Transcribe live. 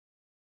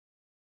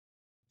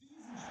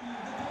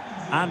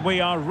And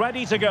we are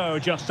ready to go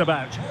just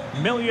about.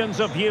 Millions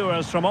of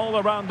viewers from all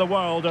around the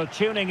world are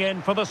tuning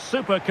in for the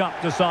Super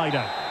Cup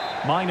decider.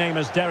 My name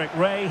is Derek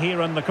Ray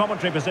here in the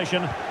commentary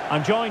position.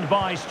 I'm joined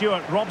by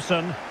Stuart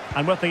Robson,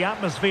 and with the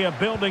atmosphere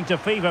building to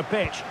fever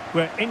pitch,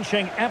 we're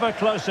inching ever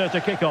closer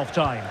to kick-off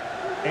time.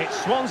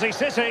 It's Swansea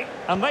City,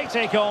 and they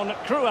take on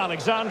Crewe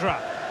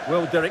Alexandra.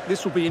 Well, Derek,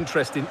 this will be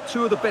interesting.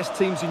 Two of the best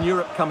teams in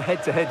Europe come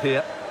head-to-head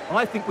here.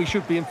 I think we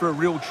should be in for a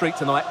real treat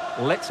tonight.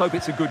 Let's hope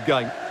it's a good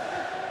game.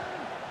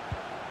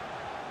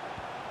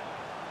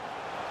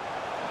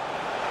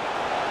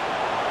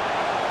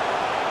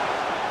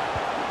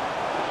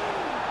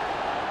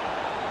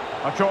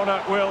 A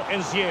corner will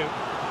ensue.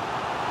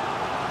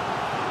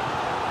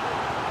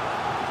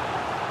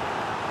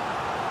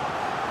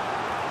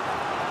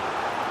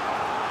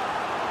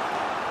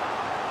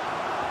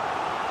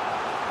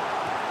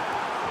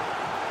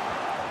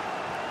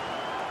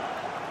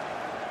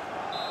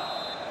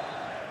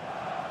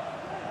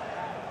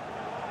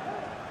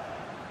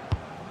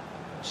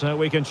 So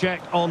we can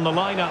check on the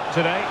lineup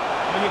today.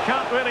 Well, you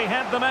can't really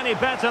head them any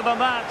better than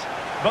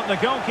that. But the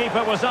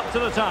goalkeeper was up to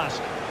the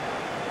task.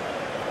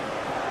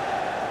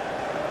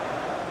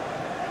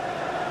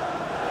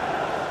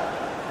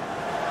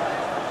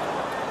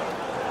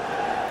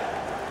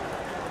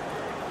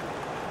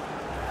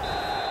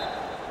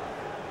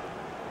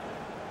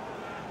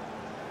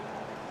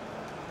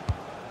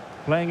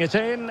 Playing it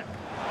in.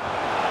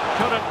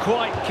 Couldn't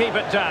quite keep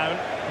it down.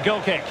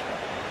 Goal kick.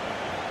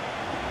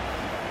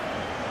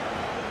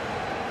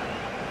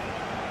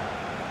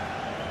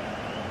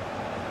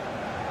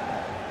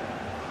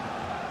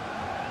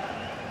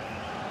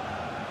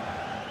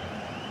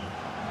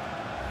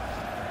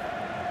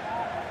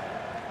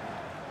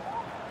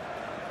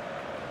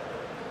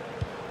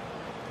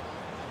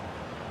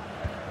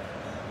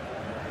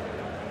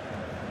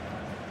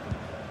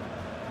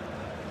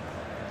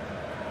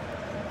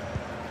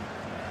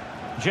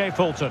 Jay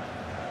Fulton.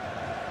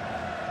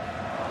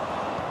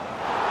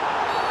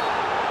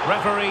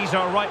 Referees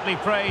are rightly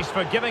praised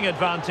for giving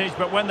advantage,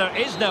 but when there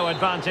is no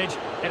advantage,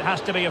 it has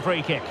to be a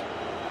free kick.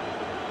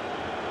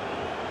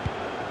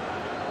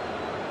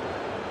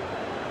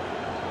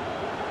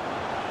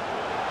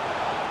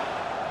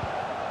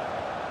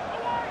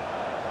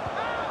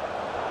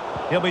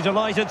 He'll be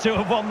delighted to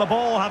have won the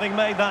ball, having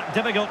made that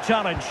difficult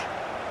challenge.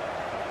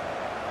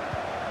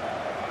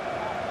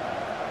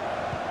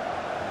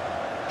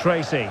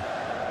 Tracy.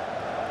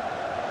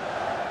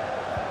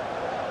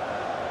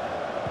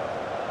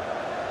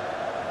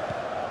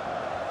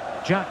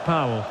 Jack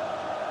Powell.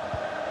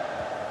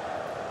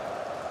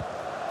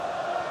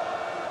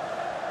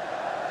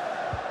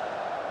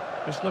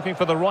 Just looking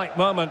for the right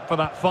moment for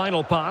that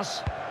final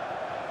pass.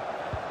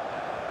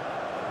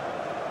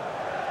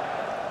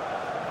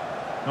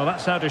 Well,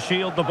 that's how to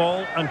shield the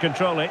ball and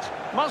control it.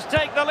 Must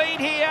take the lead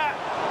here.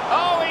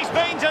 Oh, he's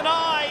been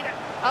denied.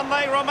 And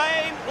they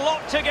remain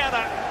locked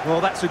together.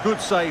 Well, that's a good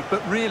save,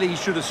 but really he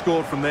should have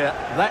scored from there.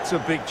 That's a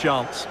big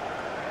chance.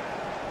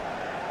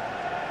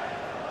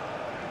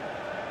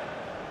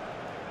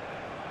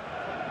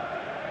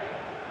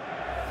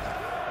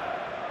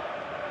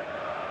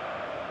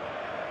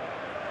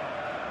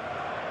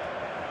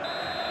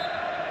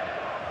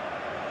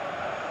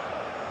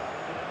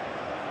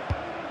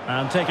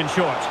 And taken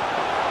short.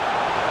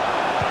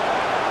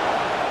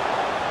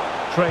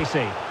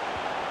 Tracy.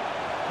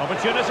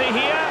 Opportunity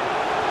here.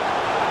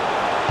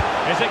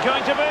 Is it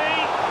going to be?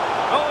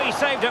 Oh, he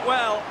saved it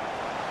well.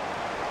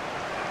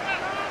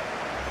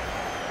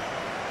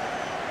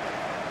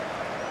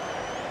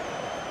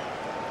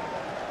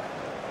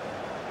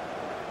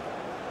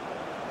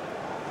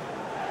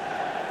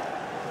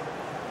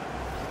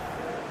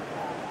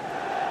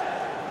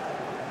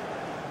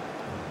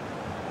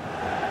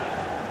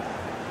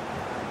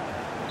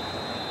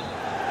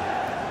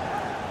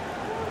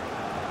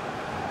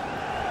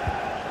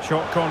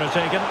 Short corner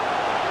taken.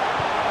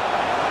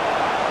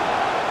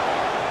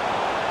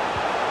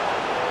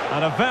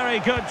 And a very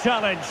good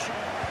challenge.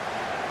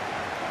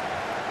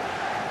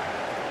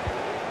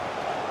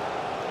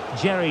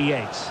 Jerry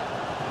Yates.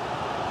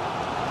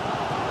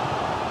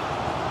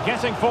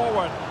 Getting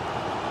forward.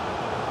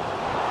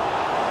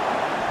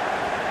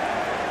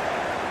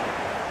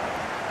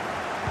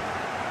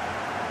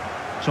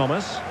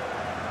 Thomas.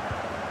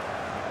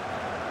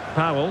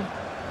 Powell.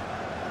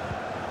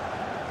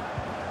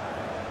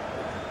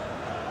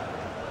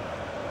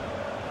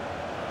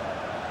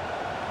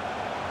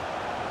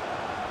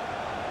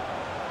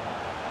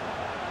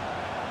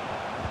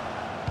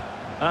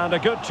 And a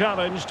good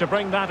challenge to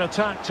bring that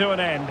attack to an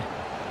end.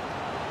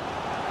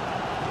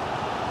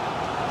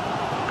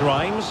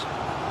 Grimes.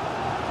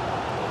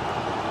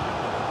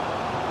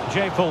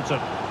 Jay Fulton.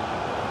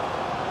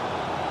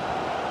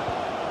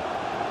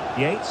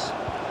 Yates.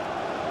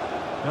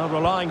 Now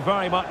relying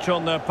very much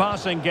on their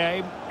passing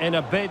game in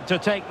a bid to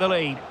take the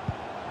lead.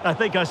 I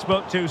think I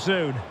spoke too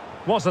soon.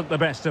 Wasn't the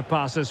best of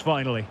passes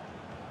finally.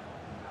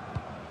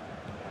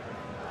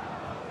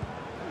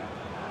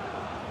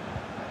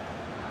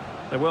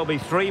 There will be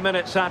 3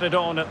 minutes added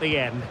on at the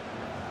end.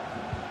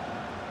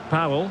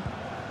 Powell.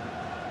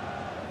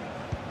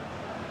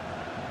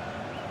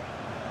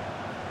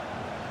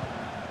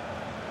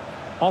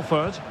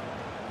 Offered.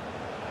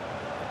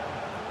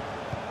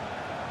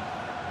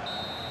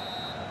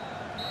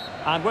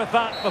 And with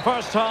that, the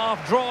first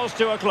half draws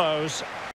to a close.